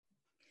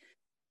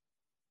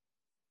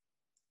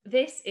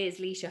This is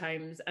Leisha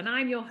Holmes, and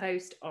I'm your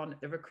host on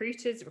the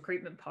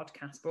Recruitment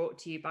podcast, brought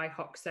to you by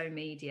Hoxo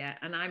Media.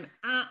 And I'm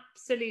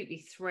absolutely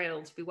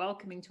thrilled to be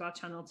welcoming to our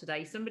channel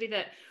today somebody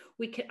that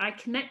I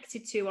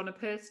connected to on a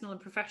personal and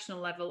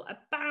professional level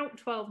about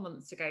 12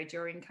 months ago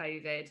during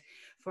COVID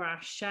for our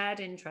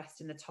shared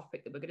interest in the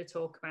topic that we're going to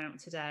talk about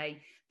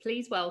today.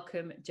 Please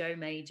welcome Jo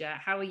Major.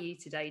 How are you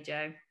today,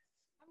 Jo?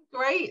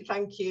 Great,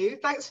 thank you.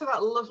 Thanks for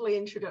that lovely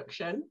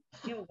introduction.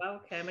 You're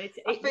welcome.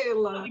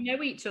 We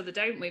know each other,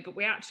 don't we? But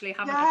we actually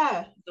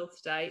haven't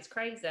today. It's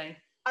crazy.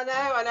 I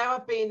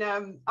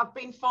know. I've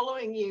been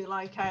following you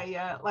like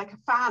a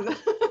fan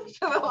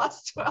for the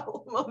last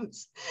 12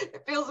 months.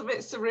 It feels a bit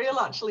surreal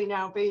actually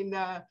now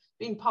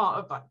being part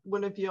of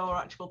one of your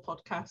actual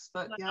podcasts.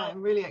 But yeah,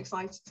 I'm really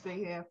excited to be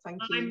here. Thank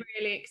you. I'm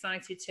really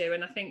excited too,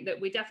 and I think that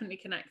we definitely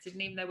connected.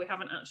 And even though we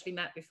haven't actually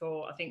met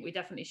before, I think we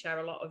definitely share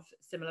a lot of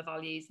similar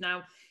values.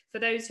 Now, for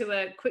those who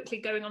are quickly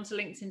going onto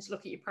LinkedIn to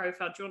look at your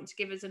profile, do you want to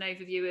give us an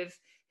overview of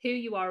who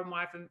you are and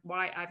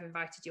why I've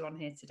invited you on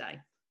here today?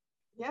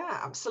 Yeah,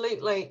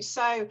 absolutely.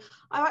 So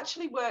I've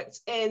actually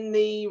worked in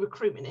the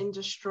recruitment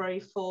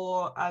industry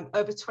for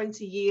over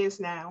 20 years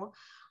now.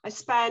 I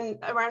spent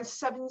around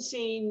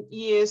 17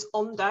 years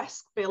on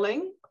desk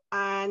billing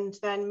and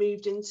then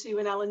moved into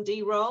an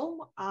L&D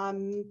role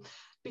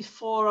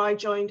before I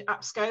joined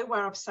APSCO,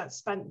 where I've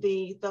spent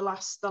the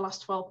last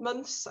 12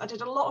 months. I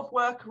did a lot of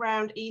work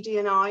around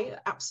ED&I.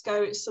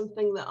 APSCO is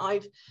something that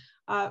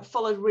I've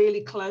followed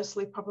really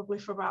closely, probably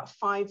for about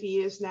 5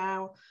 years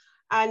now.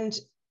 And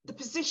the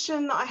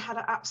position that I had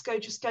at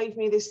APSCO just gave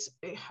me this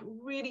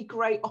really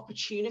great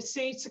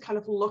opportunity to kind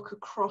of look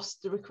across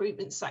the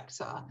recruitment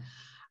sector.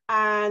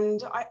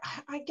 And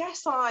I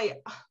guess I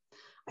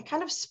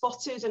kind of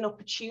spotted an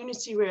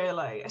opportunity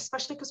really,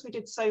 especially because we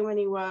did so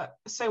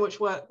much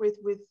work with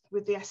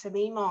the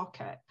SME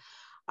market.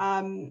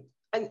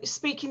 And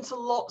speaking to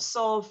lots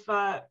of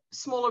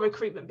smaller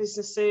recruitment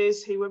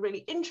businesses who were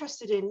really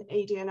interested in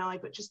ED&I,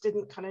 but just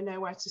didn't kind of know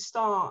where to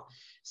start.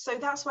 So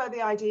that's where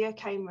the idea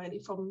came really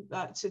from,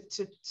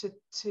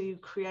 to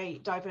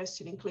create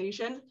diversity and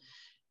inclusion.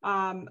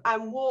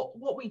 And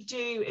what we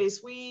do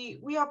is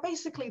we are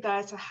basically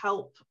there to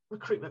help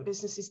recruitment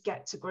businesses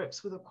get to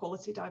grips with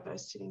equality,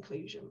 diversity and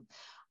inclusion.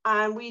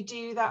 And we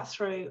do that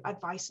through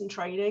advice and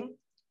training.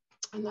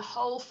 And the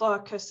whole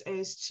focus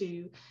is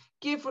to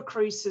give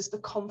recruiters the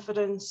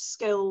confidence,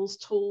 skills,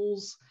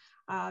 tools,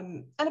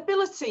 and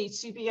ability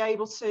to be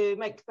able to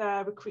make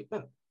their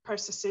recruitment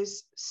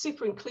processes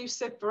super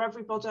inclusive for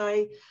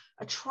everybody,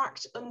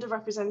 attract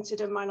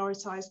underrepresented and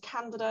minoritized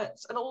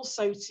candidates, and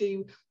also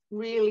to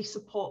really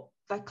support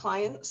their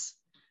clients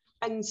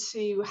and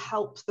to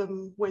help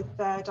them with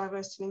their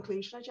diversity and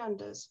inclusion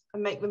agendas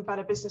and make them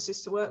better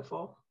businesses to work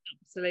for.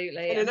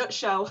 Absolutely. In a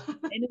nutshell.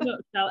 In a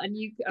nutshell. And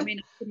I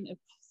couldn't have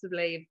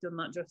possibly have done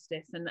that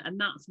justice. And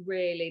that's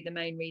really the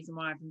main reason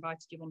why I've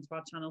invited you onto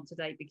our channel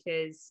today,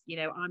 because,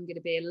 I'm going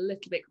to be a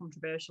little bit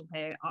controversial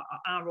here.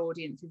 Our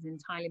audience is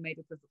entirely made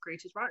up of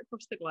recruiters right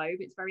across the globe.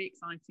 It's very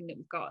exciting that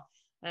we've got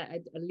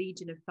a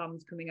legion of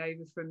fans coming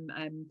over from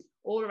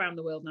all around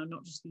the world now,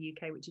 not just the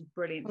UK, which is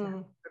brilliant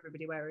for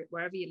everybody,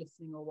 wherever you're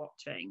listening or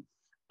watching.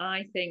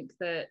 I think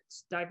that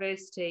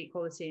diversity,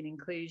 equality and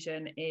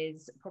inclusion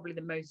is probably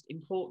the most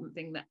important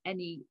thing that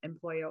any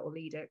employer or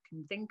leader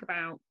can think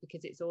about,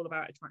 because it's all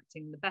about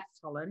attracting the best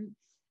talent.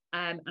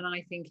 And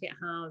I think it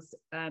has,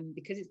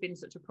 because it's been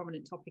such a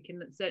prominent topic, in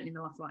that certainly in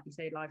the last, like you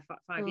say,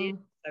 5 years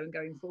or so and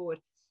going forward,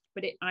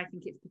 but I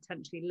think it's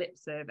potentially lip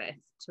service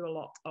to a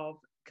lot of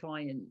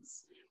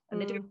clients, and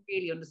they don't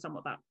really understand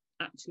what that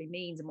actually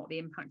means and what the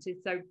impact is.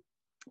 So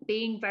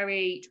being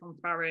very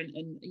transparent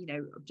and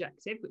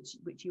objective,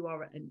 which you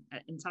are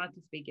entitled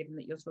to be, given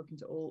that you're talking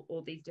to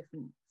all these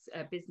different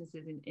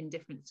businesses in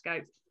different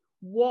scopes.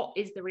 What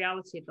is the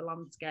reality of the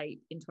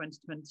landscape in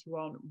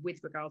 2021 with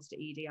regards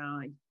to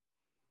EDI?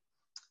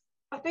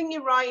 I think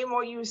you're right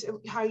in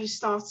how you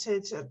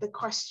started the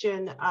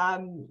question.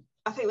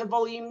 I think the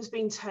volume's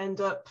been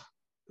turned up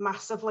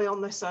massively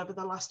on this over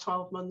the last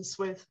 12 months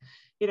with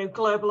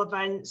global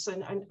events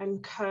and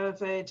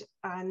COVID,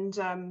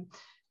 and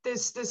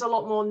there's a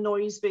lot more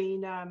noise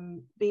being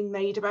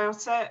made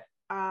about it.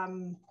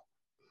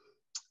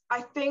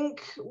 I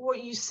think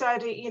what you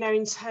said,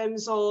 in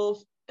terms of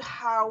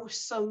how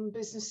some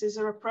businesses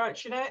are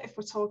approaching it, if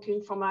we're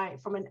talking from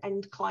an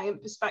end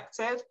client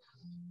perspective,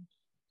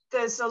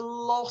 there's a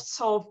lot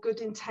of good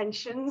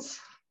intentions,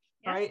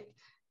 yes. Right?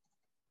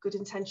 Good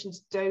intentions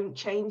don't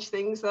change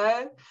things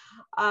though.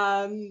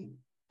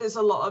 There's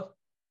a lot of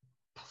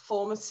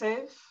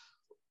performative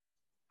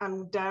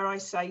and, dare I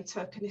say,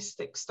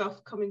 tokenistic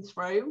stuff coming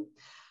through.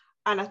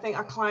 And I think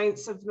end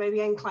clients have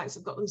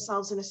got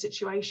themselves in a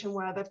situation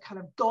where they've kind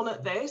of gone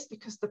at this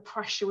because the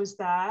pressure was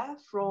there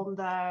from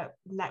their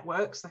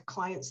networks, their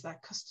clients, their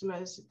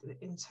customers, the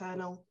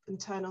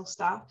internal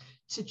staff,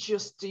 to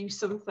just do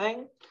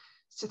something,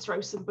 to throw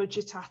some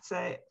budget at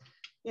it.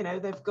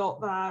 They've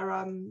got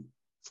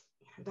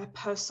their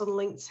personal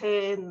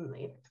LinkedIn,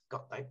 they've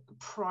got their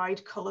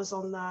pride colours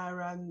on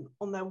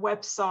their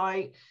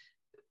website.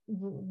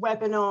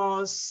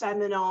 webinars,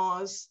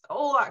 seminars,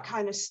 all that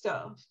kind of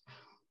stuff.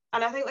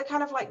 And I think they're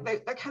kind of like,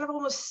 they're kind of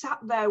almost sat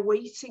there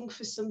waiting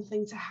for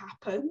something to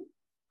happen.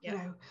 Yeah. You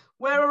know,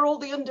 where are all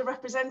the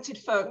underrepresented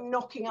folk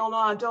knocking on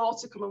our door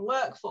to come and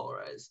work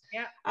for us?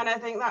 Yeah. And I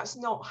think that's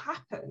not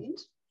happened,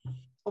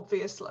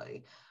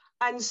 obviously.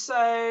 And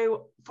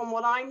so from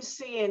what I'm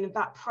seeing,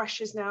 that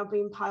pressure's now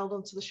being piled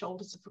onto the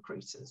shoulders of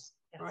recruiters,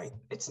 yes. Right?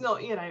 It's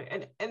not, you know,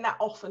 and that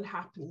often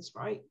happens,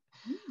 right?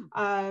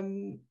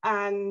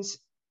 And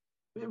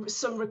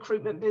some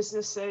recruitment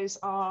businesses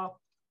are,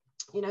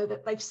 you know,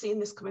 that they've seen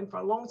this coming for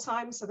a long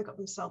time, so they've got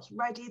themselves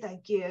ready, they're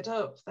geared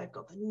up, they've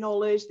got the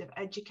knowledge, they've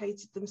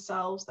educated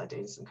themselves, they're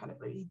doing some kind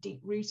of really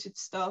deep-rooted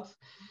stuff,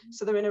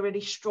 so they're in a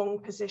really strong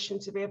position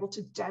to be able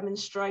to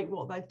demonstrate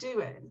what they're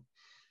doing.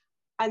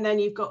 And then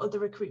you've got other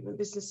recruitment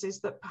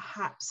businesses that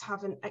perhaps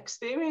haven't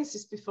experienced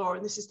this before,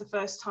 and this is the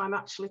first time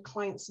actually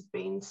clients have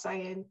been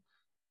saying,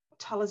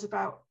 tell us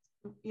about,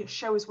 you know,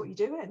 show us what you're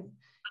doing,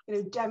 you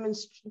know,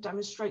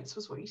 demonstrate to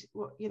us what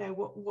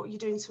you're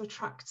doing to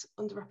attract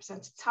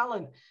underrepresented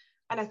talent.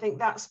 And I think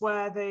that's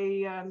where the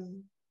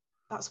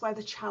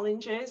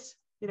challenge is.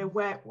 You know,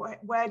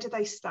 where do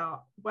they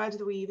start? Where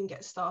do we even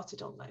get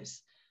started on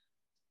this?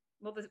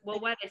 Well,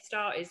 where they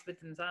start is with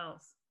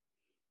themselves.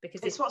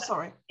 Because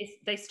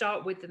they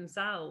start with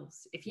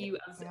themselves. If you're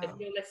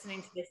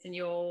listening to this and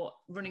you're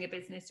running a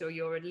business, or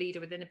you're a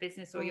leader within a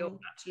business, or you're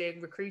actually a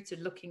recruiter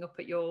looking up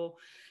at your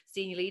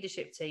senior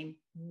leadership team,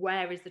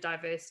 where is the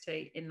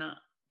diversity in that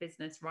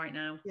business right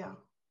now? Yeah.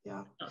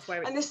 That's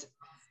where and this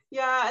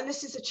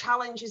is a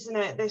challenge, isn't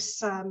it?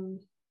 This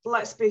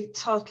let's be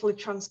totally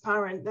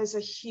transparent. There's a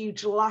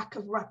huge lack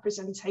of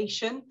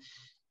representation.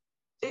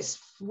 It's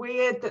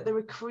weird that the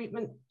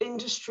recruitment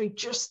industry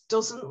just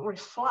doesn't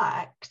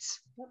reflect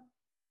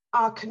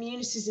our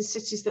communities and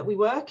cities that we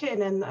work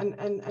in, and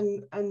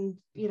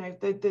you know,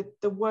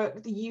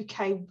 the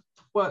UK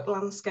work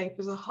landscape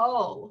as a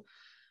whole.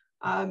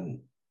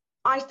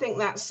 I think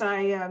that's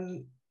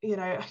you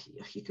know,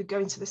 you could go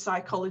into the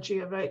psychology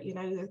of it, you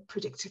know, the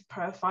predictive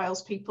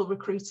profiles, people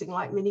recruiting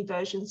like mini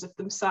versions of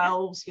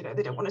themselves, you know,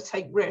 they don't want to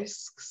take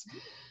risks.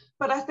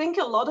 But I think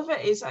a lot of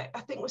it is, I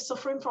think we're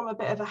suffering from a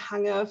bit of a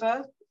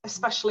hangover,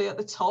 especially at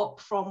the top,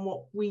 from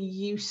what we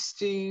used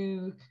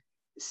to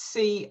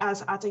see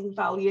as adding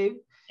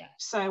value. Yeah.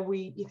 So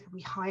we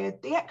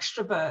hired the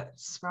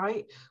extroverts,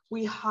 right?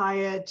 We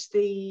hired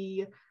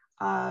the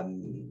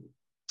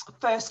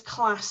first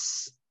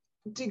class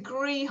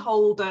degree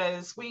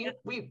holders. We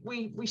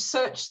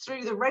searched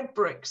through the red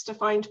bricks to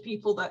find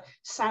people that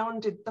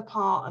sounded the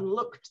part and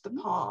looked the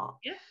part.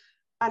 Yeah.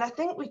 And I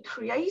think we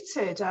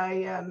created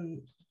a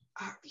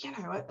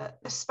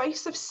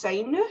space of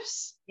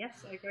sameness.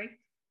 Yes, I agree.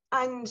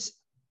 And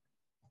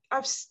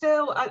I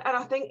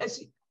think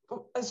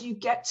as you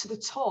get to the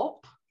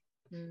top,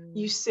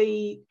 you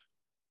see,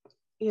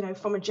 you know,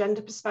 from a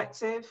gender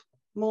perspective,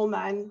 more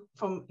men,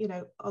 from, you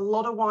know, a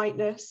lot of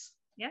whiteness.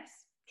 Yes,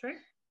 true.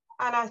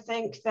 And I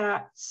think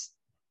that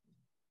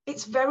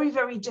it's very,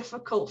 very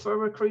difficult for a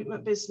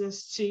recruitment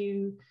business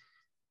to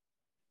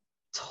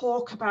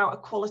talk about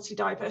equality,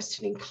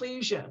 diversity, and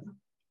inclusion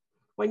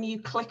when you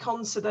click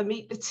onto the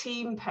Meet the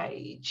Team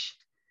page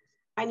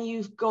and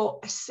you've got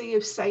a sea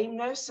of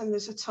sameness and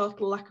there's a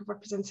total lack of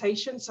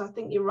representation. So I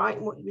think you're right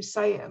in what you were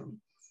saying.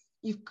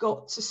 You've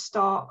got to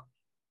start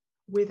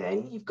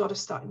within, you've got to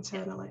start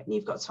internally, and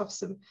you've got to have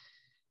some,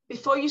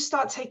 before you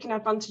start taking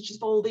advantage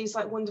of all these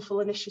like wonderful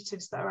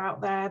initiatives that are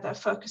out there that are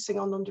focusing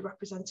on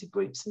underrepresented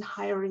groups and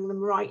hiring them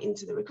right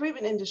into the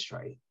recruitment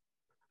industry,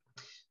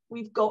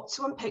 we've got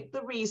to unpick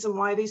the reason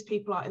why these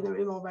people are in the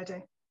room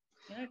already.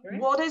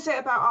 What is it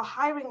about our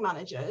hiring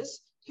managers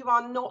who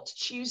are not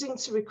choosing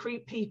to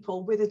recruit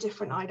people with a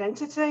different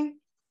identity?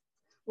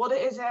 What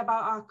is it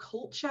about our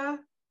culture?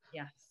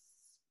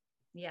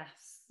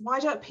 Yes. Why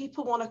don't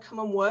people want to come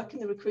and work in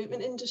the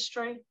recruitment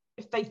industry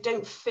if they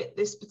don't fit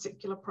this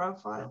particular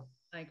profile?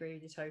 I agree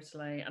with you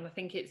totally. And I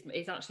think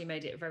it's actually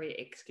made it a very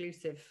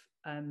exclusive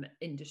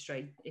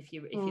industry. If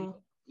you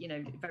you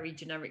know, very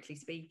generically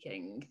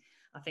speaking,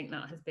 I think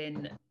that has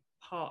been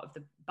part of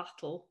the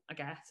battle, I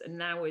guess. And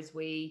now as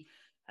we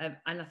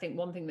and I think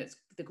one thing that's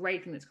the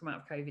great thing that's come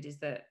out of COVID is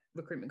that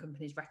recruitment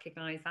companies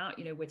recognise that,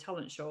 you know, we're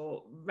talent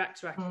short.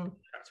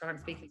 I'm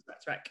speaking to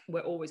Rec,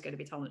 we're always going to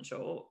be talent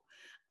short.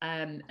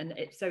 And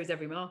so is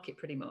every market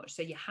pretty much.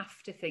 So you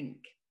have to think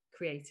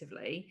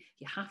creatively,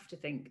 you have to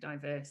think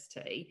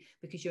diversity,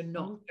 because you're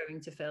not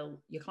going to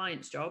fill your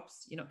clients'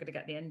 jobs, you're not going to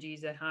get the end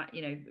user,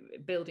 you know,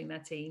 building their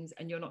teams,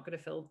 and you're not going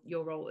to fill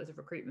your role as a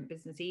recruitment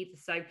business either.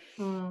 So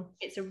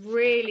it's a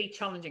really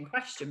challenging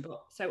question.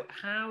 But so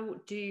how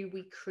do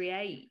we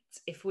create,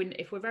 if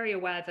we're very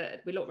aware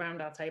that we look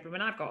around our table, I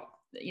mean, I've got,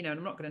 you know, and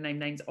I'm not going to name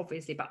names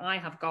obviously, but I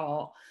have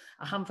got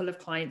a handful of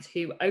clients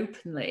who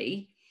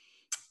openly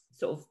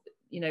sort of,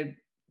 you know,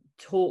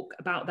 talk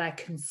about their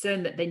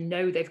concern that they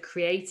know they've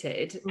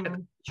created a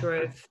culture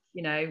of,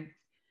 you know,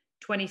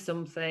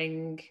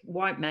 20-something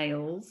white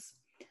males,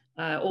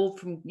 all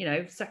from, you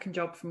know, second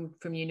job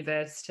from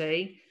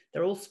university.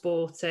 They're all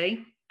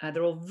sporty.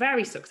 They're all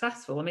very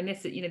successful. I mean,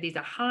 these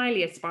are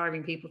highly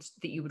aspiring people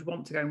that you would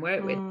want to go and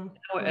work with.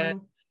 They're at a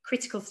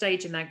critical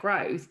stage in their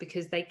growth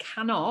because they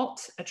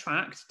cannot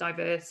attract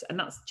diverse, and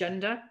that's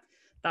gender,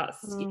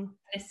 that's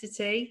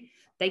ethnicity.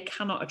 They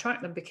cannot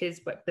attract them because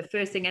the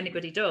first thing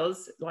anybody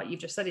does, like you've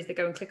just said, is they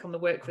go and click on the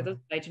work for the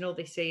page, and all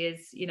they see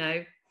is,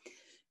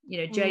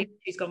 James,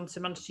 who's gone to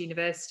Manchester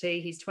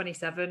University, he's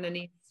 27, and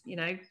he's,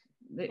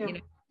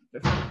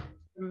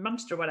 from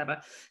Manchester or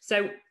whatever.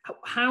 So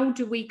how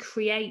do we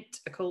create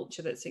a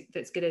culture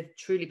that's going to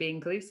truly be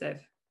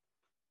inclusive?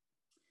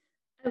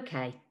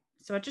 Okay,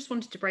 so I just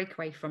wanted to break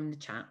away from the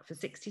chat for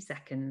 60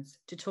 seconds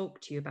to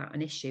talk to you about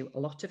an issue a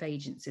lot of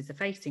agencies are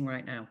facing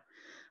right now,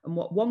 and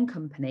what one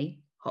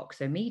company,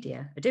 Hoxo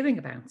Media, are doing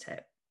about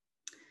it.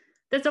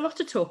 There's a lot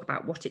of talk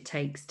about what it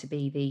takes to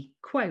be the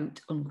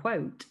quote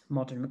unquote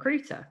modern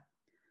recruiter: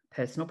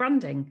 personal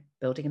branding,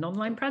 building an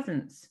online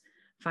presence,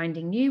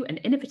 finding new and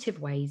innovative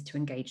ways to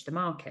engage the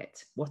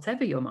market,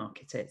 whatever your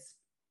market is.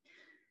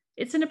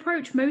 It's an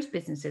approach most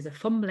businesses are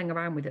fumbling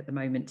around with at the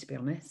moment, to be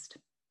honest.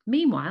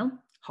 Meanwhile,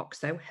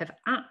 Hoxo have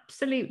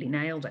absolutely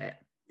nailed it.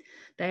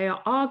 They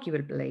are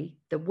arguably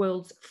the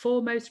world's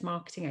foremost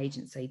marketing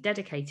agency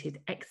dedicated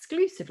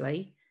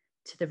exclusively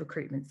to the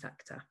recruitment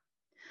sector.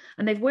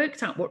 And they've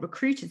worked out what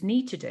recruiters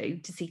need to do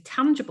to see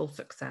tangible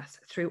success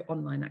through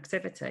online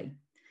activity.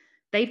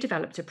 They've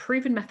developed a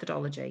proven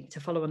methodology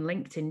to follow on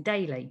LinkedIn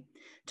daily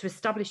to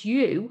establish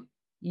you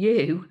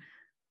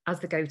as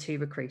the go-to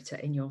recruiter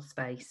in your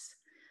space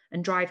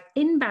and drive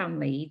inbound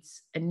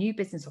leads and new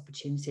business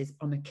opportunities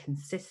on a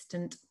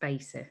consistent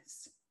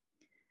basis.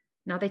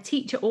 Now, they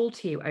teach it all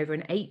to you over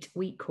an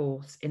 8-week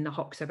course in the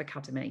Hoxo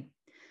Academy.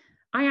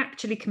 I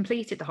actually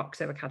completed the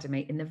Hoxo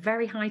Academy in the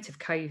very height of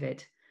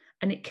COVID,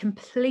 and it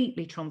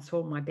completely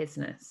transformed my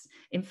business.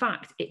 In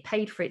fact, it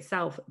paid for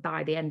itself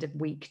by the end of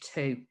week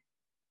 2.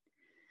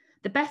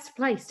 The best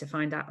place to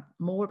find out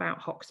more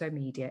about Hoxo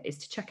Media is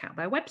to check out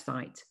their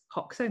website,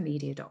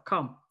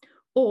 hoxomedia.com,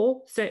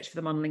 or search for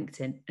them on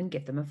LinkedIn and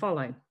give them a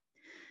follow.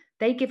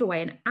 They give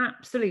away an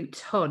absolute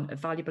ton of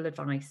valuable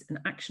advice and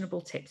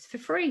actionable tips for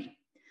free.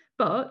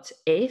 But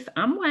if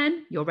and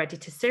when you're ready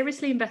to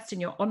seriously invest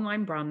in your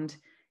online brand,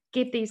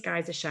 give these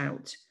guys a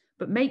shout.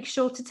 But make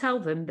sure to tell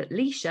them that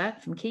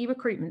Leisha from Key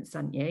Recruitment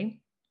sent you,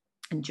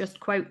 and just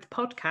quote the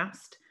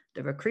podcast,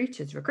 the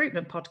Recruiters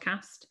Recruitment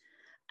Podcast,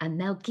 and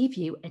they'll give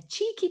you a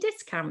cheeky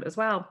discount as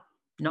well.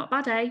 Not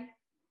bad, eh?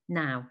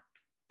 Now,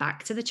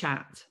 back to the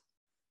chat.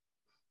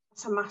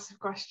 That's a massive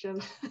question.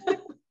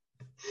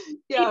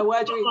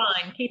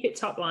 Keep it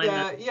top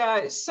line.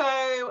 Yeah.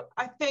 So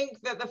I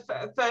think that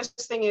the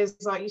first thing is,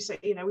 like you say,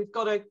 we've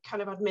got to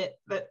kind of admit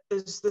that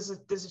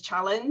there's a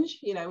challenge.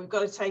 We've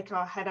got to take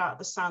our head out of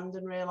the sand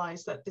and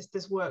realize that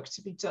there's work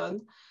to be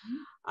done.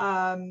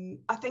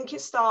 I think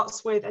it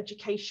starts with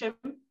education.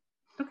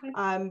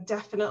 Okay.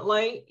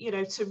 Definitely,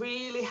 to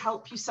really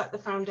help you set the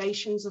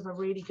foundations of a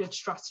really good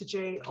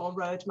strategy or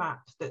roadmap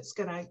that's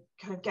going to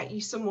kind of get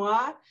you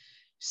somewhere.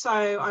 So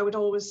I would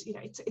always,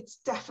 it's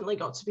definitely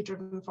got to be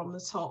driven from the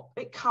top.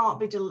 It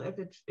can't be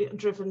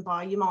driven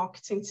by your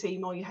marketing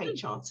team or your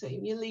HR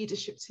team. Your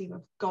leadership team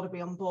have got to be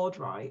on board,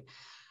 right?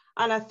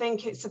 And I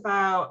think it's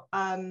about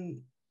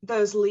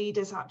those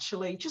leaders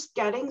actually just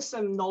getting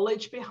some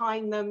knowledge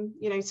behind them,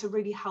 to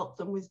really help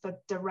them with the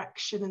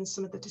direction and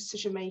some of the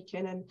decision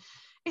making. And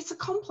it's a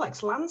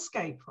complex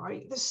landscape,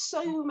 right? There's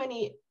so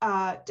many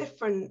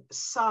different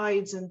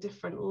sides and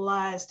different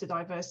layers to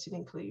diversity and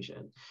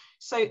inclusion.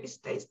 So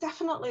it's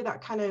definitely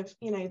that kind of,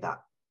 that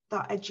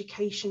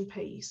education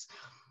piece.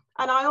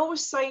 And I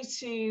always say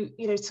to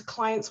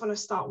clients when I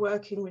start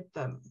working with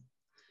them,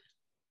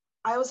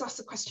 I always ask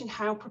the question,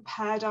 how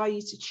prepared are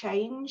you to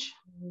change?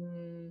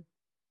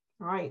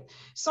 Right.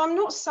 So I'm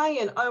not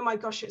saying, oh my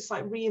gosh, it's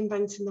like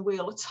reinventing the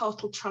wheel, a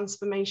total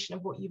transformation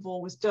of what you've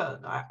always done.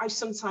 I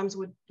sometimes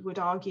would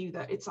argue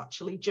that it's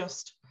actually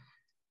just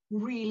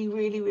really,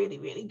 really, really,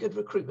 really good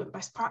recruitment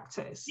best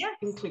practice. Yes.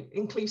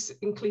 Inclusive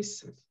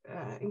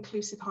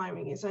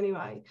hiring is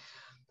anyway.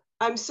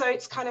 So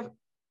it's kind of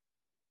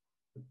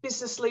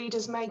business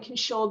leaders making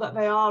sure that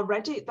they are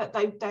ready, that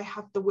they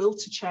have the will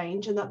to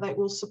change, and that they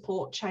will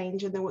support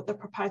change, and they're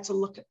prepared to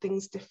look at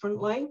things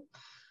differently.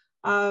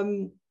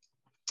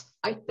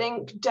 I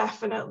think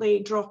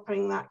definitely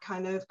dropping that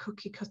kind of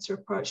cookie cutter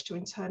approach to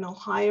internal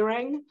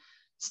hiring,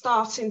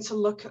 starting to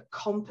look at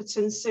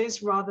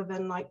competencies rather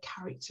than like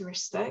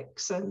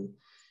characteristics, and,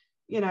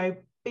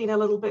 being a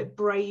little bit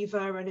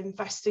braver and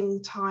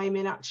investing time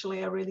in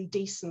actually a really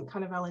decent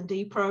kind of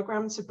L&D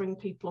program to bring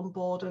people on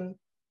board and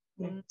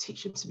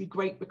teach them to be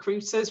great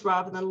recruiters,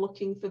 rather than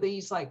looking for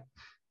these like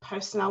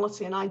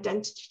personality and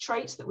identity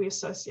traits that we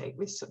associate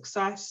with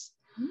success.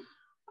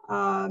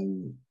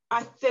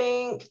 I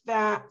think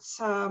that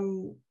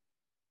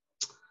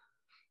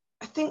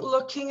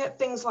looking at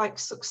things like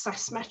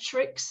success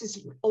metrics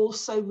is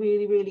also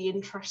really, really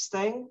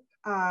interesting.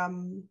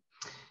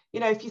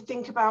 If you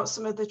think about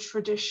some of the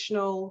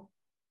traditional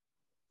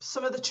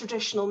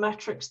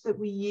metrics that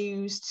we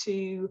use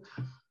to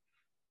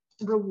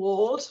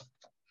reward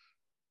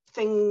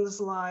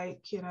things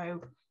like,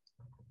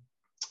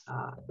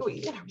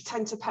 we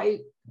tend to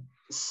pay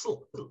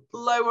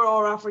lower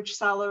or average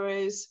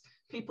salaries.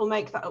 People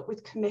make that up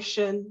with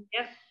commission.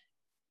 Yeah.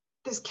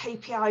 There's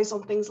KPIs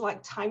on things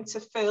like time to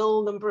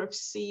fill, number of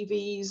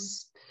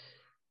CVs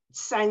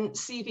sent,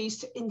 CVs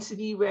to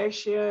interview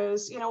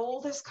ratios,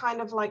 all this kind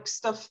of like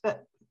stuff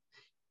that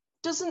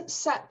doesn't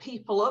set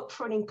people up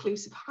for an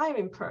inclusive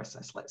hiring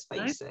process, let's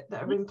face it,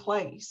 that are in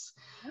place.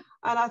 Yeah.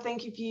 And I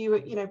think if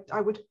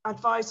I would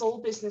advise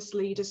all business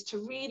leaders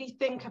to really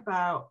think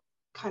about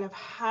kind of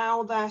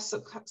how their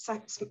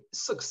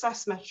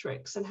success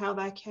metrics and how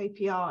their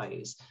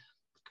KPIs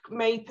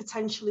may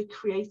potentially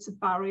create a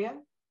barrier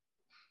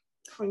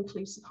for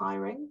inclusive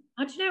hiring.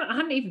 I don't know, I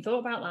hadn't even thought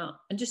about that.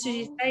 And just as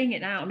you're saying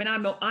it now, I mean,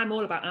 I'm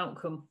all about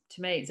outcome.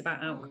 To me, it's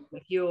about outcome.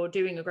 If you're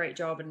doing a great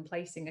job and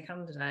placing a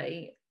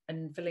candidate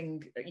and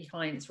filling your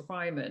client's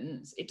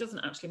requirements, it doesn't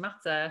actually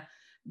matter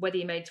whether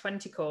you made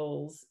 20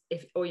 calls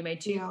or you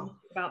made 2 calls,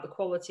 about the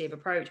quality of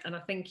approach. And I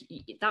think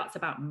that's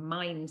about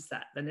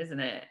mindset then, isn't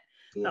it?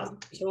 That's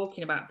what we're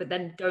talking about. But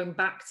then going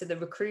back to the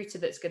recruiter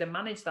that's going to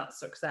manage that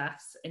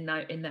success in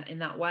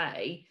that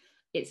way,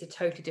 it's a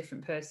totally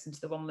different person to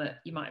the one that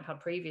you might have had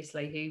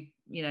previously,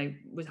 who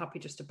was happy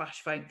just to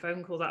bash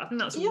phone calls out. I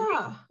think that's a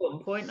really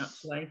important point,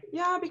 actually.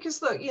 Yeah,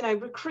 because look,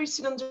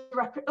 recruiting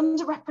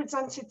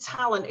underrepresented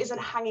talent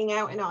isn't hanging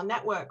out in our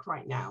network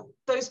right now.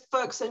 Those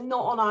folks are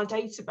not on our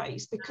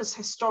database because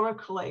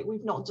historically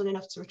we've not done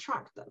enough to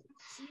attract them.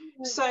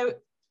 So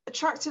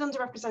attracting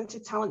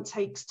underrepresented talent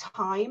takes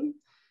time.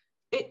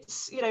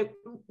 It's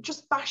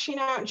just bashing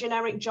out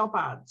generic job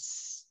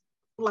ads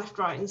left,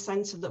 right and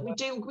centre that we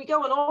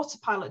go on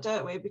autopilot,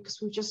 don't we? Because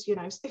we just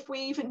if we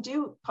even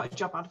do put a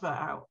job advert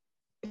out,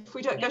 if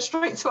we don't go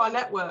straight to our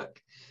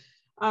network,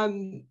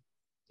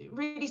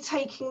 really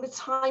taking the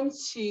time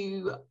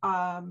to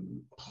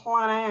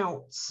plan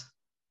out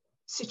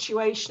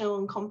situational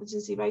and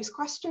competency based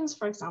questions,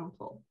 for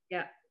example,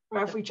 for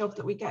every job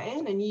that we get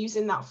in, and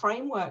using that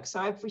framework so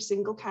every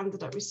single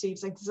candidate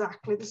receives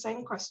exactly the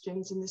same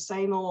questions in the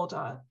same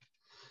order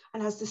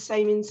and has the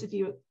same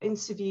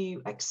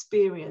interview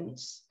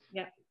experience.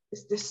 Yeah,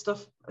 this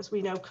stuff, as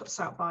we know, cuts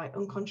out by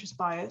unconscious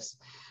bias.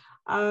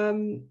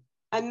 And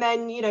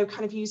then,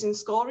 kind of using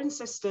scoring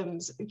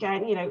systems,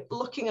 again,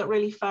 looking at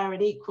really fair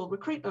and equal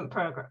recruitment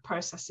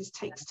processes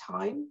takes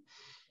time.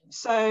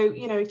 So,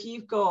 if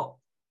you've got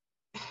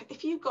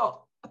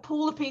a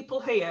pool of people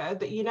here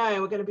that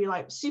are going to be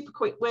like super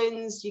quick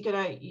wins, you'll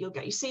get your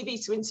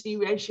CV to interview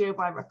ratio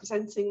by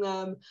representing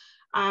them,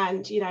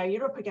 and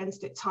you're up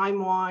against it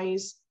time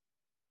wise,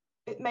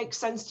 it makes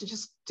sense to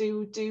just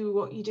do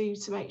what you do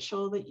to make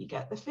sure that you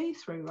get the fee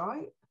through,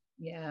 right?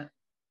 Yeah.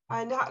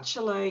 And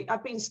actually,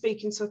 I've been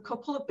speaking to a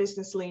couple of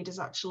business leaders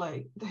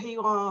actually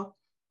who are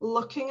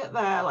looking at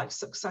their like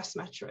success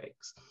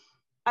metrics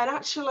and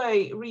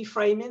actually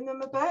reframing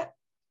them a bit.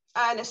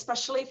 And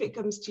especially if it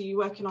comes to you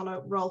working on a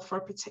role for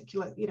a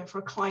particular, for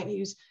a client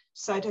who's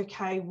said,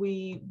 okay,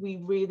 we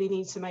really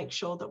need to make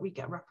sure that we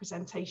get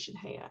representation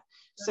here.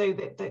 So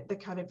that the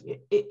kind of,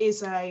 it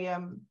is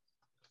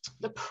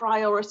the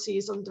priority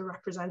is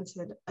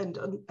underrepresented and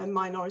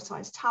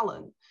minoritized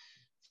talent,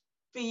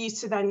 for you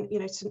to then,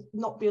 to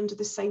not be under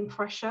the same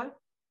pressure.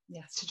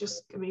 Yes. To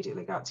just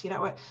immediately go out to your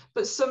network.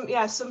 But some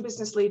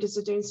business leaders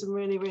are doing some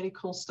really, really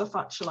cool stuff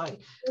actually.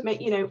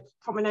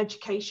 From an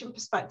education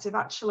perspective,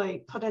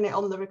 actually putting it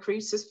on the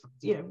recruiters,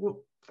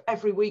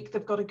 every week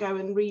they've got to go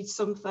and read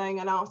something,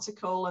 an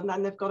article, and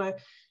then they've got to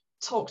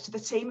talk to the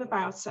team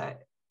about it.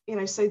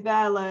 So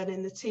they're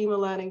learning, the team are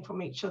learning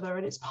from each other,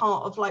 and it's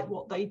part of like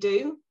what they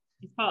do.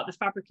 It's part of the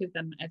fabric of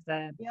them as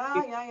their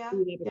Yeah.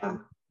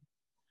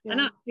 And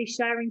actually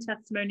sharing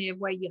testimony of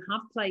where you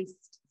have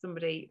placed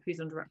somebody who's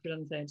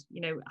underrepresented,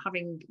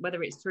 having,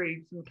 whether it's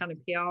through some kind of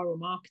PR or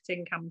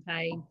marketing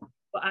campaign,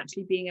 but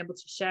actually being able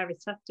to share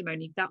his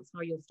testimony, that's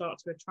how you'll start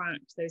to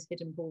attract those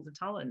hidden pools of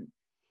talent.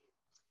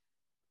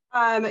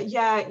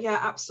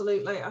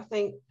 Absolutely. I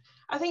think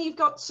you've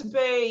got to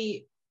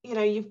be,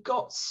 you've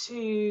got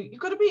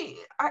to be,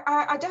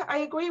 I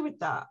agree with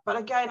that. But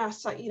again, I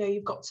say,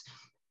 you've got to,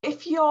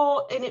 if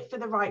you're in it for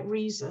the right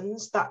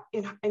reasons, that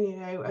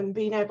and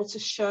being able to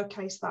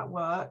showcase that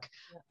work.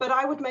 But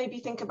I would maybe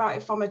think about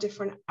it from a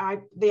different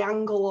the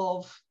angle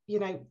of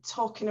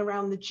talking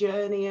around the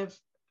journey of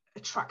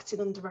attracting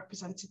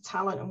underrepresented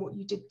talent and what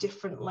you did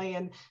differently,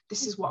 and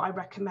this is what I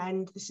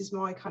recommend, this is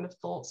my kind of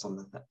thoughts on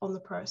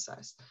the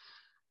process.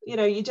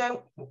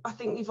 I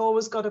think you've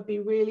always got to be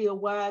really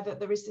aware that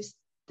there's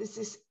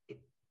this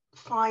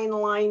fine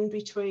line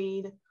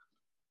between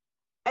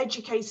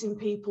educating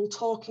people,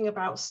 talking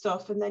about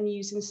stuff, and then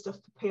using stuff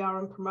for PR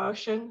and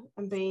promotion,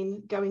 and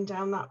going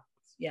down that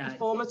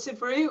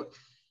performative route.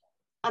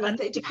 And I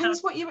think it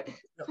depends what you.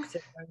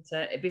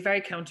 It'd be very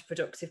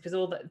counterproductive, because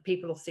all that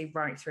people will see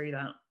right through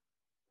that,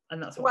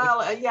 and that's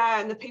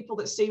and the people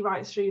that see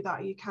right through that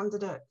are your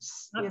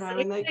candidates, and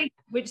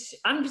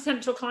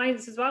potential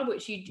clients as well,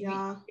 which you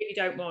really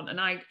don't want.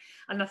 And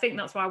I think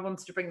that's why I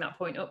wanted to bring that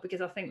point up, because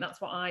I think that's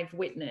what I've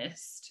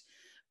witnessed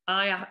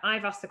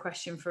I've asked the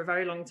question for a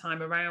very long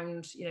time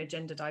around, you know,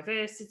 gender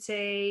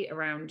diversity,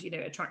 around, you know,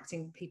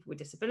 attracting people with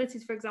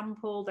disabilities, for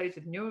example, those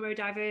with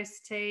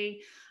neurodiversity.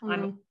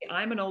 I'm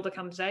an older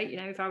candidate, you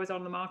know, if I was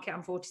on the market,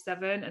 I'm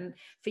 47. And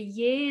for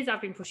years,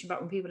 I've been pushing back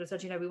when people have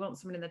said, you know, we want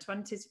someone in their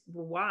 20s.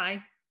 Well,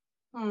 why?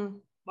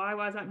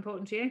 Why is that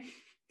important to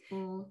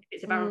you?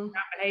 It's about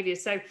behaviour.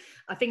 So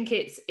I think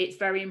it's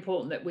very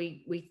important that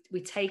we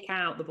take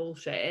out the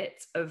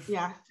bullshit of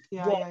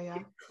what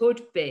it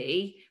could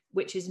be,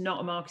 which is not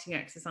a marketing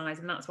exercise.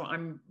 And that's I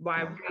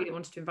really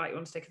wanted to invite you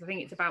on today, because I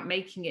think it's about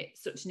making it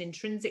such an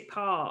intrinsic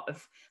part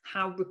of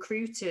how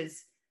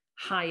recruiters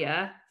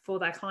hire for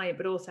their client,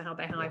 but also how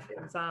they hire for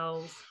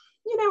themselves.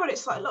 You know what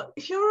it's like? Look,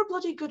 if you're a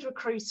bloody good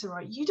recruiter,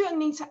 right, you don't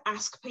need to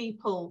ask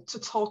people to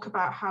talk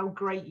about how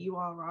great you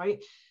are,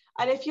 right?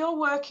 And if you're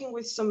working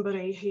with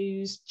somebody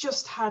who's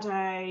just had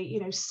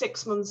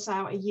 6 months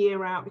out, a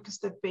year out, because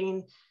they've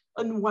been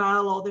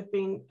unwell, or they've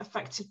been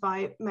affected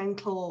by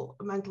mental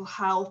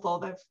health, or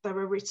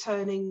they're a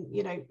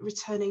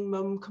returning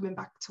mum coming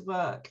back to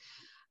work,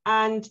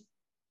 and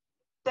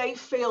they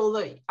feel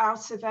that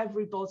out of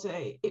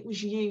everybody, it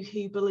was you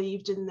who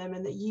believed in them,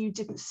 and that you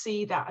didn't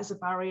see that as a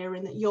barrier,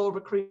 and that your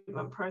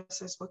recruitment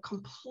process were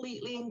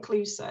completely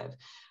inclusive,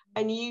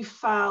 and you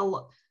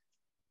felt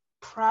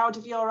proud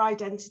of your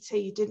identity.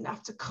 You didn't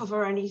have to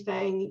cover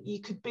anything.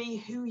 You could be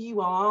who you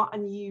are,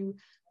 and you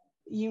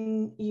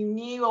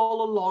knew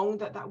all along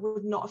that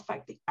would not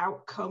affect the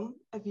outcome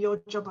of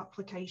your job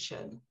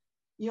application.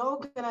 You're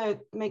gonna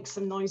make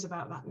some noise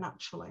about that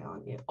naturally,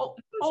 aren't you?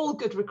 All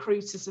good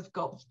recruiters have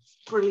got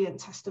brilliant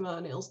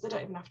testimonials. They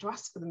don't even have to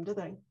ask for them, do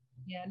they?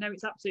 Yeah, no,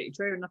 it's absolutely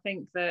true. And I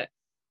think that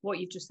what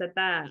you've just said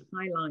there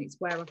highlights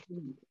where I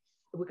think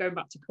we're going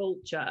back to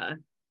culture.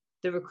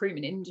 The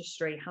recruitment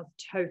industry has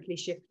totally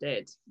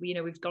shifted. You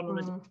know, we've gone on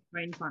a different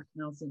train track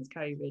now since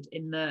COVID,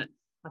 in that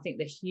I think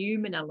the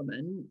human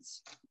element,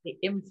 the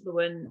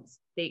influence,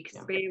 the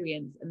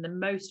experience, and the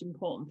most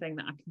important thing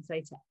that I can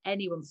say to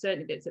anyone,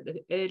 certainly that's at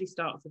the early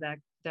starts of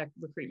their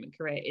recruitment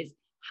career, is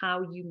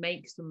how you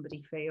make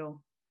somebody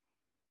feel.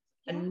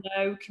 And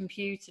no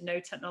computer, no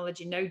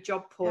technology, no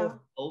job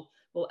portal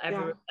will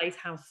ever replace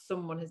how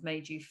someone has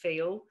made you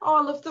feel. Oh,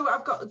 I love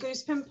I've got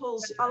goose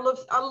pimples. I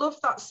love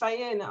that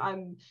saying.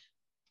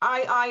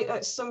 I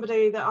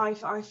somebody that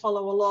I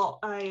follow a lot.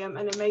 I am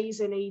an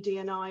amazing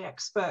ED&I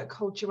expert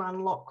called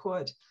Joanne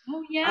Lockwood.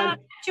 Oh yeah,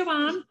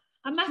 Joanne.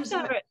 I met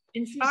her at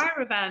Inspire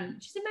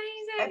event. She's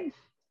amazing.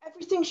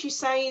 Everything she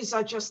says,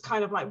 I just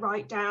kind of like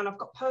write down. I've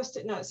got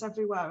post-it notes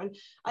everywhere,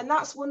 and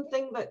that's one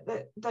thing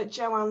that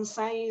Joanne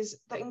says,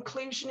 that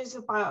inclusion is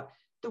about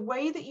the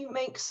way that you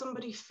make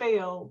somebody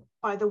feel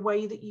by the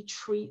way that you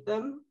treat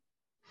them.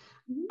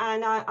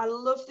 And I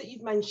love that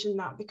you've mentioned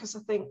that, because I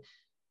think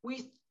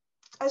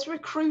as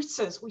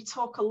recruiters, we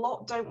talk a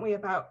lot, don't we,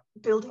 about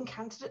building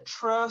candidate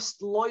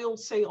trust,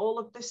 loyalty, all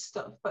of this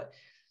stuff. But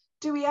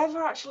do we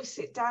ever actually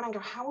sit down and go,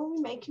 how are we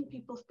making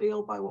people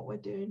feel by what we're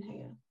doing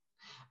here?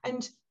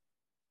 And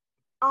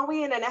are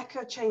we in an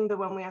echo chamber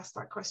when we ask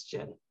that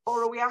question?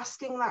 Or are we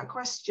asking that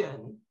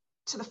question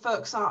to the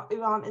folks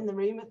who aren't in the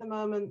room at the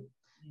moment?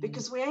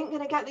 Because we ain't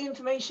going to get the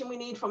information we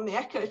need from the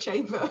echo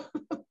chamber.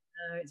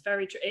 No, it's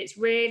very true. It's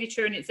really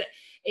true. And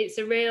it's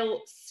a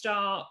real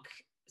stark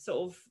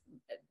sort of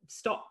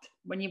stop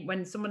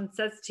when someone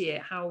says to you,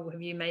 how have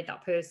you made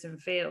that person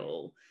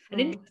feel? And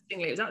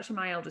interestingly, it was actually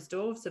my eldest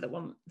daughter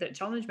that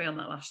challenged me on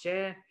that last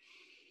year,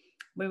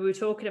 when we were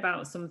talking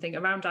about something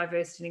around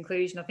diversity and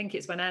inclusion. I think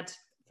it's when Ed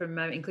from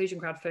Inclusion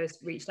Crowd first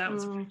reached out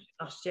to me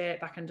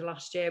back end of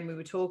last year, and we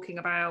were talking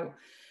about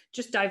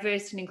just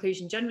diversity and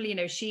inclusion generally. You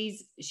know,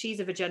 she's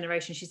of a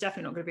generation, she's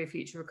definitely not going to be a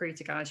future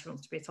recruiter, guys. She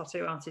wants to be a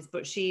tattoo artist,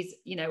 but she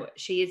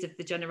is of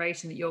the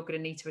generation that you're going to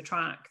need to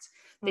attract.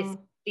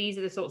 These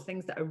are the sorts of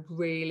things that are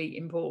really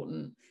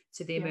important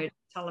to the emerging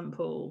talent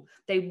pool.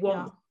 They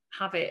won't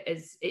have it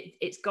as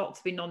it's got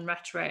to be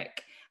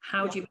non-rhetoric.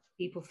 How do you make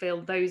people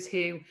feel? Those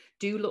who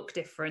do look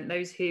different,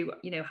 those who,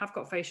 you know, have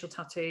got facial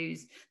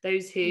tattoos,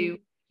 those who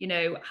you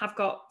know, have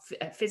got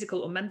physical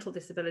or mental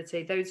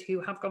disability, those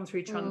who have gone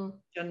through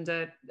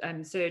transgender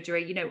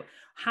surgery, you know,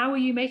 how are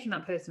you making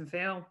that person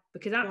feel?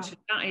 Because actually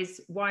that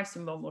is why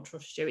someone will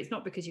trust you. It's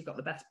not because you've got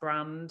the best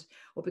brand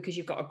or because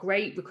you've got a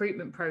great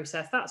recruitment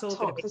process. That's all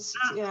going to be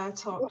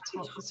talk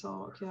the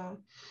talk.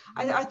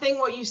 I think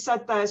what you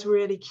said there is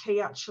really key,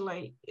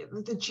 actually.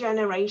 The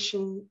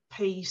generation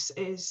piece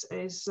is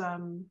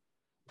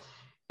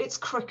it's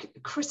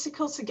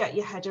critical to get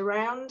your head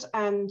around.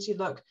 And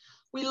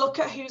we look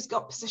at who's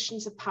got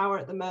positions of power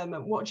at the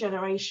moment. What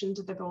generation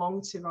do they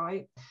belong to,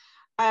 right?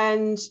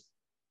 And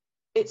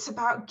it's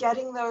about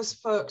getting those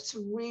folk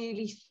to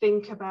really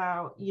think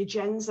about your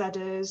Gen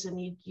Zers, and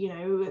you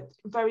know,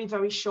 very,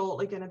 very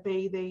shortly going to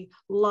be the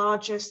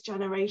largest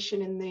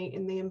generation in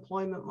the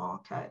employment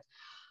market,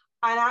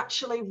 and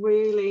actually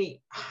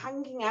really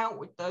hanging out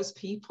with those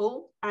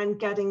people and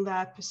getting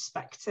their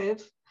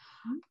perspective.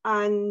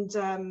 And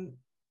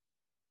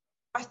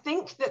I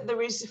think that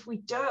there is, if we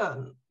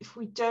don't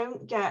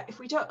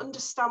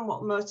understand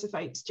what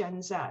motivates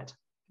Gen Z,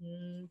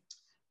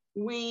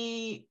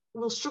 we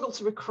will struggle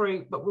to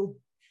recruit, but we'll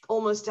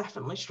almost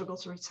definitely struggle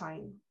to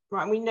retain.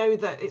 Right, and we know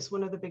that it's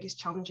one of the biggest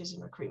challenges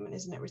in recruitment,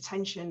 isn't it?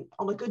 Retention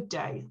on a good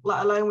day,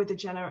 let alone with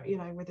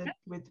the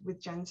with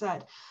Gen Z.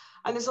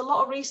 And there's a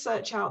lot of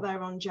research out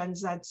there on Gen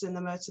Zs and the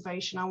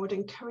motivation. I would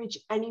encourage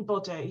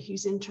anybody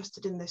who's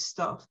interested in this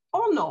stuff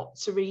or not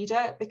to read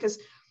it, because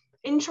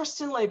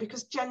interestingly,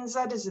 because Gen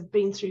Zers have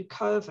been through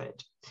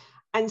COVID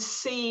and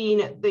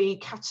seen the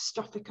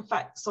catastrophic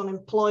effects on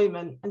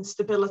employment and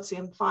stability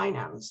and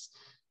finance,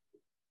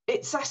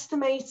 it's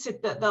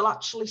estimated that they'll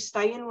actually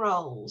stay in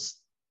roles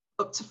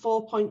up to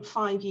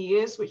 4.5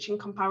 years, which in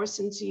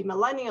comparison to your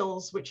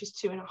millennials, which is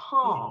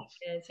 2.5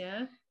 years,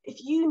 yeah.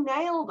 If you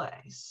nail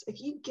this, if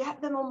you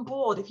get them on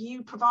board, if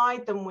you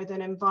provide them with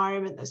an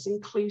environment that's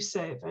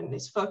inclusive and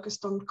is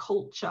focused on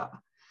culture,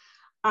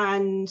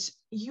 and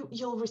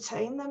you'll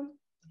retain them.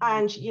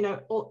 And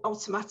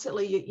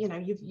automatically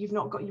you've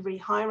not got your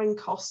rehiring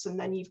costs, and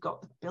then you've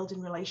got the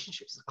building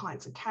relationships with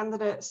clients and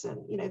candidates,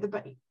 and we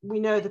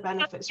know the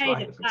benefits,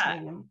 right, of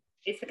retaining them.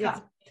 It's the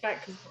cascade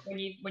effect, because when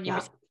you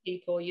retain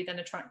people, you then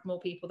attract more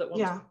people that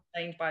want to be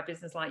retained by a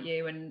business like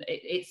you, and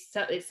it's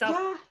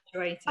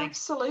self-generating.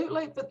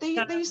 Absolutely, but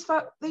these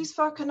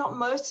folk are not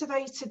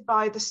motivated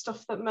by the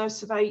stuff that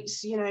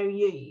motivates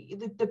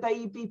the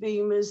baby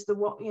boomers, the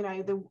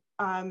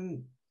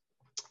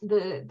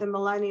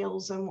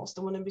millennials, and what's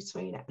the one in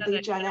between it?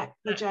 The Gen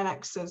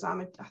Xers.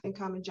 I think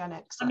I'm a Gen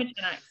X. I'm a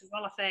Gen X as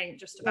well, I think,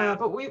 just about. Yeah,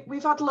 but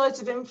we've had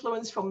loads of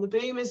influence from the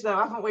boomers though,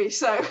 haven't we?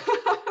 So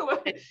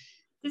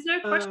there's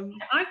no question.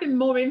 I've been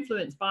more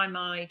influenced by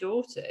my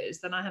daughters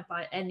than I have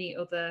by any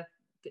other.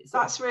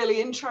 That's really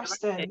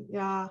interesting.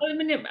 Yeah. I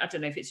mean, I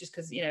don't know if it's just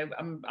because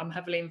I'm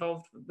heavily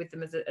involved with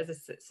them as a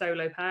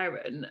solo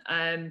parent,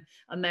 and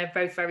they're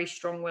both very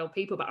strong-willed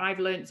people. But I've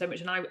learned so much,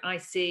 and I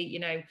see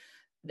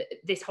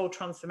this whole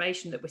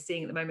transformation that we're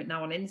seeing at the moment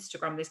now on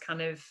Instagram. This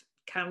kind of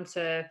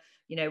counter.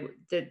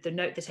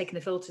 They're taking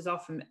the filters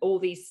off, and all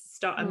these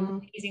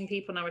amazing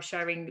people now are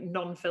sharing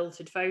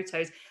non-filtered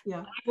photos. Yeah.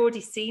 I've already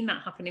seen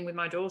that happening with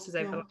my daughters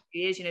over the last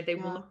few years.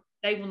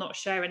 They will not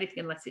share anything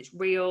unless it's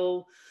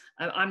real.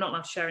 I'm not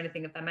allowed to share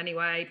anything of them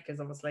anyway, because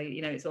obviously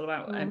it's all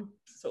about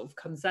sort of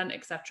consent,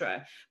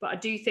 etc. But I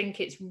do think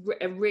it's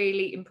a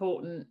really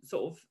important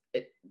sort of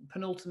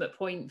penultimate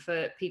point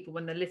for people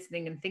when they're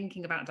listening and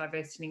thinking about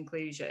diversity and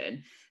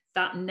inclusion.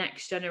 That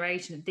next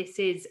generation, this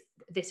has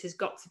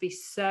got to be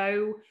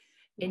so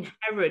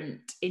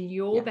inherent in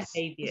your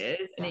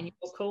behaviors and in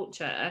your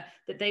culture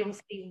that they will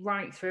see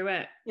right through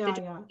it.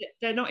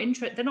 They're not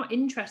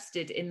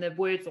interested in the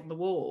words on the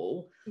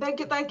wall. They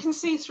can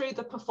see through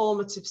the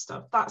performative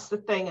stuff. That's the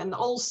thing. And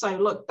also,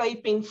 look,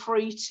 they've been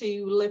free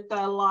to live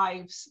their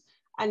lives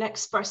and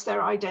express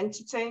their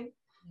identity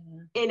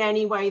in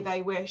any way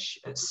they wish,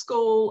 at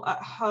school,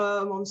 at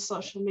home, on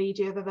social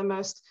media. They're the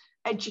most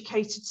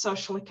educated,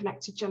 socially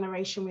connected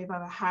generation we've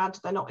ever had.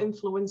 They're not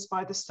influenced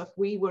by the stuff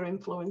we were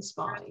influenced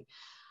by.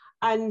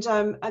 And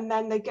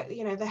then they get,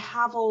 they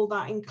have all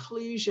that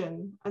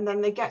inclusion, and then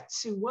they get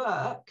to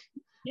work,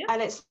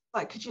 and it's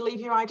like, could you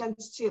leave your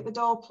identity at the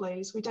door,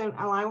 please? We don't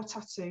allow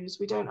tattoos,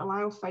 we don't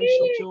allow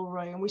facial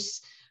jewelry, and you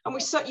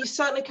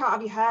certainly can't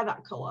have your hair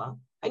that colour,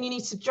 and you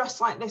need to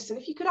dress like this, and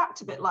if you could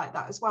act a bit like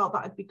that as well,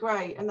 that'd be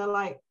great. And they're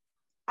like,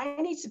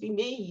 I need to be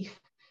me.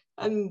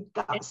 And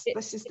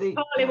this is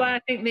partly why I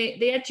think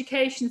the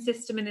education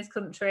system in this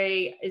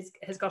country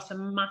has got a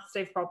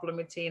massive problem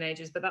with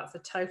teenagers, but that's a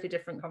totally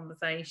different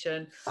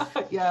conversation.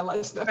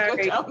 Let's not go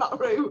down that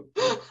route.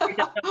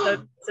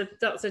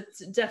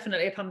 That's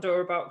definitely a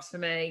Pandora box for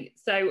me.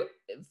 So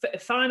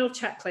final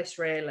checklist,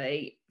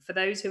 really, for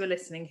those who are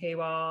listening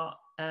who are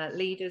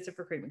leaders of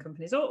recruitment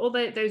companies or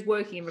those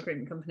working in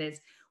recruitment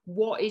companies,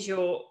 what is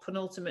your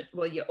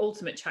your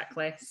ultimate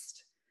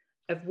checklist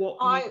of what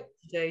you need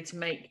to do to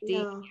make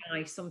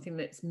DEI something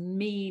that's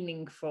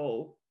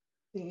meaningful?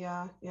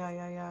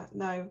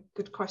 No,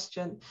 good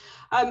question.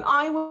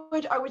 I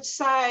would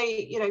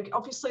say,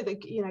 obviously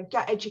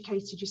get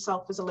educated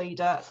yourself as a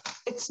leader.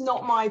 It's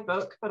not my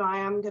book, but I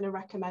am going to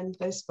recommend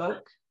this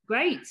book.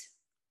 Great.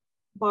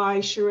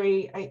 By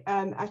Cherie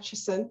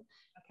Acheson.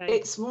 Okay.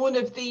 It's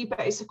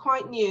it's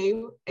quite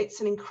new.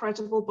 It's an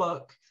incredible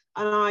book.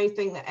 And I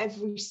think that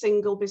every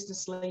single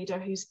business leader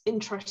who's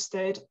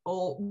interested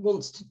or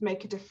wants to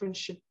make a difference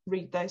should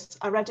read this.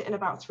 I read it in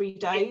about 3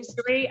 days.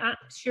 Cherie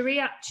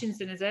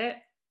Acheson, is it?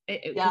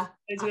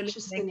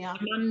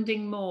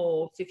 Demanding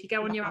more. So if you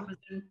go on your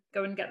Amazon,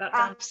 go and get that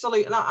down.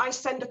 Absolutely. And I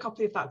send a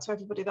copy of that to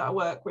everybody that I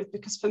work with,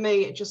 because for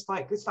me, it's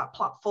that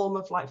platform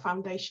of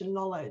foundation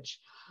knowledge.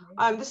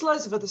 There's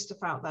loads of other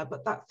stuff out there,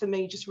 but that for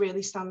me just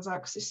really stands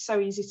out because it's so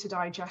easy to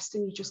digest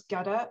and you just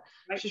get it.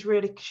 Right. She's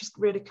really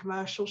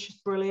commercial. She's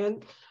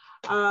brilliant.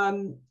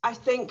 I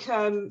think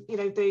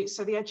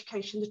the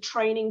education, the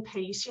training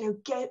piece,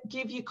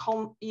 give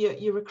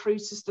your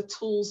recruiters the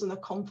tools and the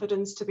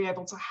confidence to be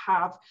able to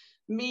have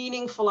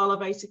meaningful,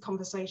 elevated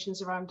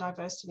conversations around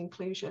diversity and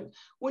inclusion.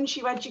 Once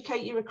you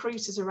educate your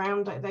recruiters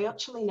around it, they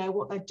actually know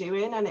what they're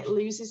doing, and it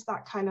loses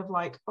that kind of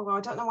I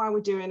don't know why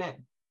we're doing it.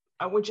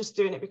 and we're just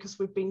doing it because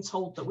we've been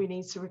told that we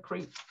need to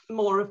recruit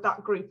more of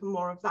that group and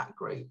more of that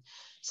group.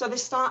 So they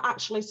start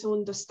actually to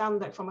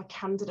understand it from a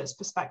candidate's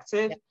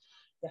perspective.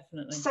 Yeah,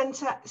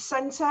 definitely.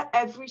 Center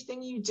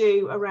everything you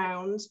do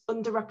around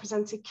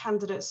underrepresented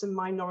candidates and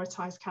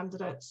minoritized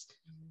candidates.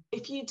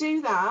 If you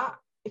do that,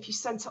 if you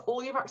center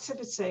all your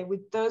activity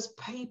with those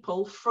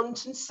people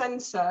front and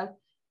center,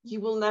 you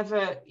will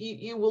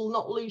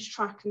not lose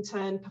track and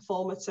turn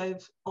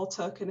performative or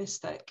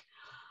tokenistic.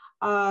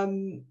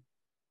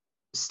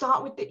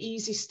 Start with the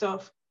easy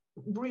stuff.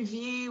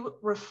 Review,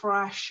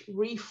 refresh,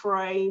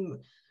 reframe,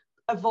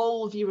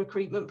 evolve your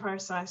recruitment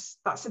process.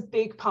 That's a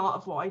big part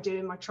of what I do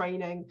in my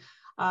training.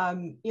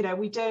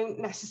 We don't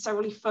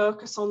necessarily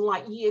focus on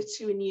like year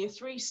 2 and year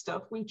 3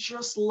 stuff. We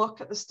just look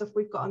at the stuff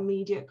we've got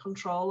immediate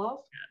control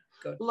of.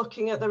 Good.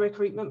 Looking at the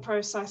recruitment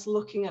process,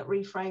 looking at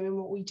reframing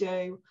what we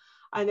do,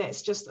 and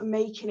it's just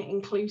making it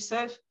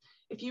inclusive.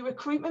 If your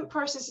recruitment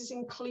process is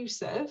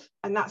inclusive,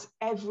 and that's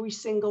every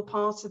single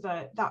part of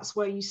it, that's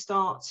where you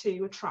start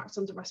to attract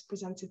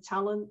underrepresented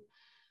talent,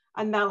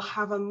 and they'll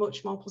have a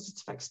much more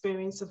positive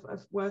experience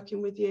of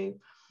working with you.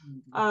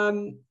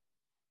 Mm-hmm.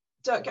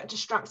 Don't get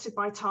distracted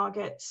by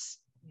targets.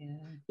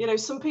 Yeah.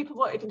 Some people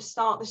won't even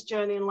start this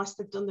journey unless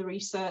they've done the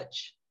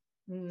research.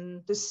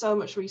 There's so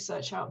much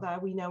research out there.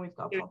 We know we've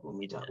got a problem.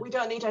 We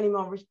don't need any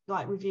more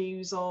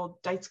reviews or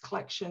data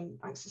collection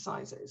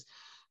exercises.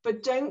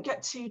 But don't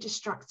get too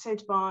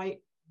distracted by,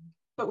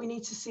 but we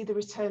need to see the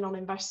return on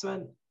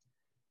investment.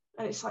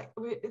 And it's like,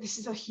 this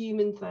is a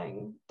human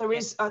thing.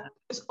 There's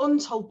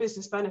untold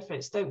business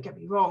benefits, don't get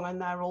me wrong, and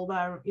they're all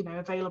there,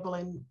 available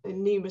in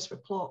numerous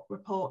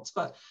reports.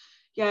 But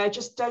yeah,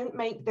 just don't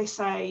make this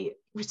a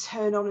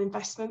return on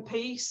investment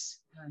piece.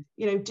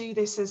 Right. Do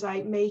this as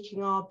a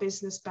making our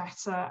business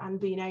better and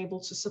being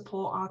able to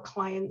support our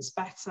clients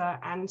better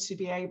and to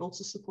be able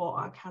to support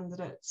our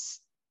candidates.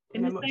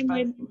 In the same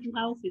way, mental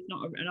health is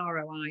not an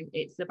ROI.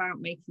 It's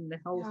about making the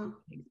whole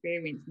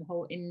experience, the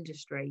whole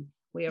industry.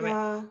 We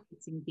are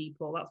educating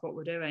people. That's what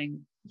we're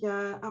doing.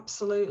 Yeah,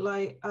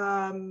 absolutely.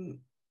 And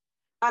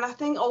I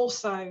think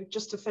also,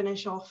 just to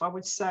finish off, I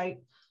would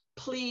say,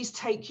 please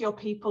take your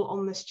people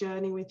on this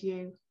journey with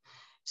you.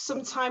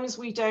 Sometimes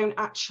we don't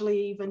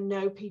actually even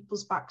know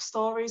people's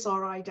backstories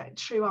or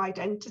true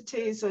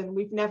identities, and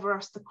we've never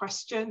asked the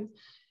question.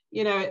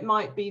 It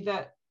might be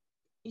that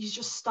you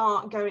just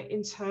start going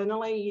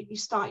internally. You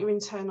start your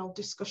internal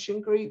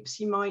discussion groups.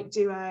 You might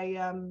do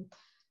an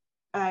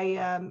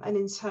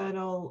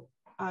internal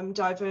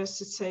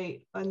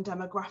diversity and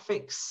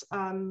demographics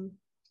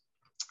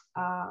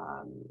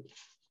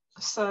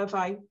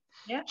survey,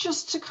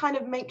 just to kind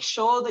of make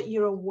sure that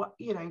you're,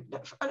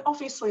 and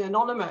obviously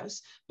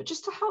anonymous, but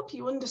just to help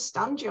you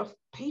understand your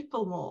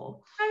people more.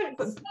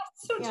 That's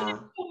such an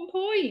important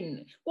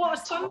point. What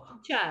a sanity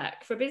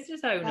check for a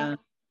business owner.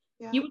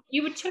 Yeah.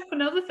 You would check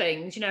on other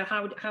things,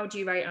 how do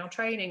you rate our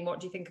training?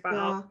 What do you think about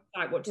our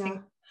site? What do you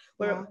think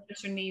we're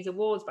in these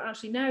awards? But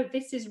actually, no,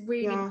 this is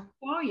really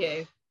for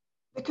you.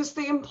 Because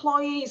the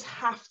employees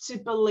have to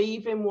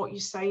believe in what you're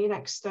saying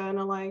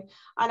externally.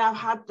 And I've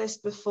had this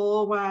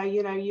before where,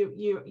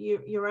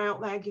 you're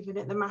out there giving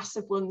it the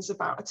massive ones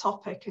about a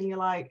topic and you're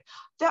like,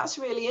 that's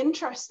really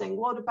interesting.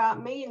 What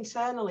about me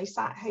internally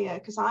sat here?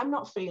 Because I'm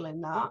not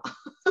feeling that.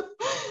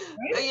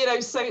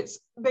 Right. So it's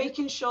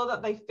making sure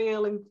that they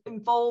feel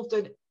involved,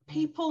 and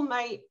people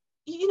may,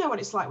 what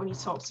it's like when you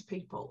talk to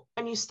people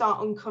and you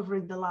start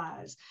uncovering the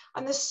layers,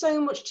 and there's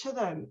so much to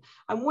them.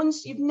 And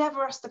once you've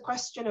never asked the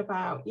question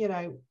about,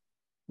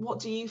 what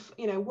do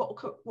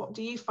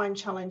you find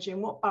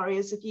challenging? What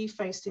barriers have you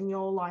faced in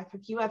your life?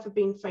 Have you ever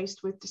been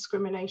faced with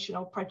discrimination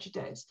or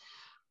prejudice?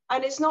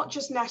 And it's not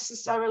just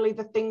necessarily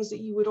the things that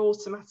you would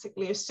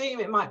automatically assume.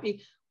 It might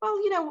be,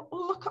 well,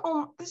 look at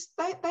all this,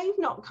 they've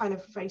not kind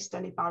of faced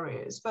any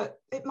barriers, but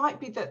it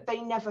might be that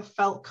they never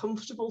felt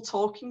comfortable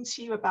talking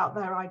to you about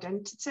their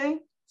identity.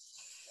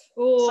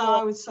 Oh, so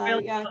I would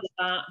say,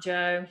 that,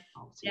 Jo.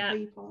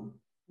 People.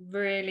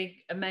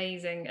 Really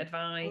amazing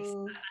advice.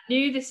 I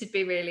knew this would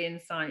be really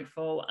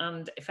insightful,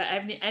 and for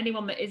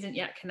anyone that isn't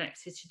yet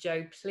connected to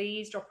Jo,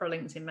 please drop her a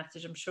LinkedIn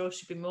message. I'm sure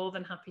she'd be more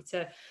than happy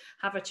to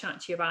have a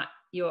chat to you about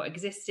your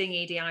existing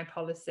EDI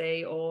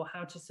policy or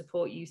how to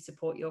support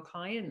your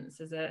clients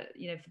as a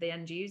for the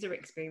end user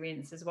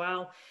experience as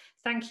well.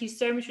 Thank you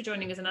so much for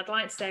joining us, and I'd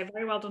like to say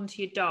very well done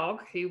to your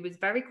dog, who was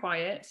very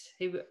quiet,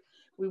 who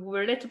we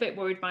were a little bit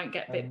worried might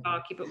get a bit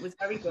barky, but was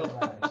very good.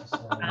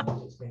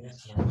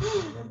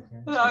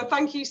 No,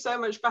 thank you so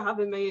much for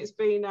having me. It's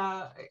been,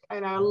 I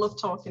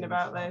love talking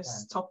about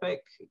this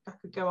topic. I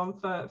could go on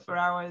for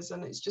hours,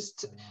 and it's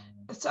just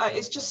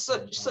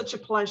such a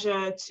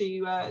pleasure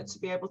to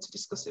be able to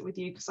discuss it with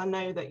you, because I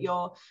know that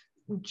you're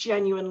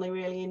genuinely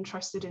really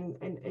interested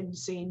in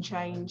seeing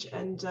change,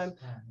 and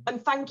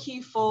thank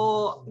you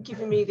for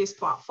giving me this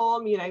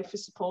platform, for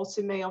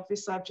supporting me.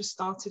 Obviously, I've just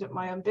started up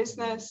my own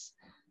business.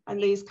 And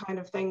these kind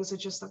of things are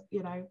just,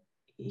 you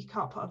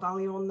can't put a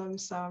value on them.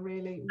 So I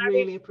really,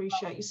 really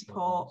appreciate your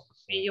support.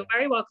 You're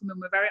very welcome,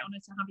 and we're very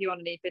honoured to have you on.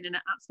 And it's been an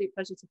absolute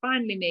pleasure to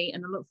finally meet,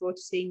 and I look forward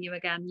to seeing you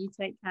again. You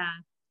take care.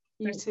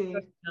 You Thanks for too.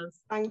 joining us.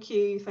 Thank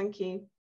you. Thank you.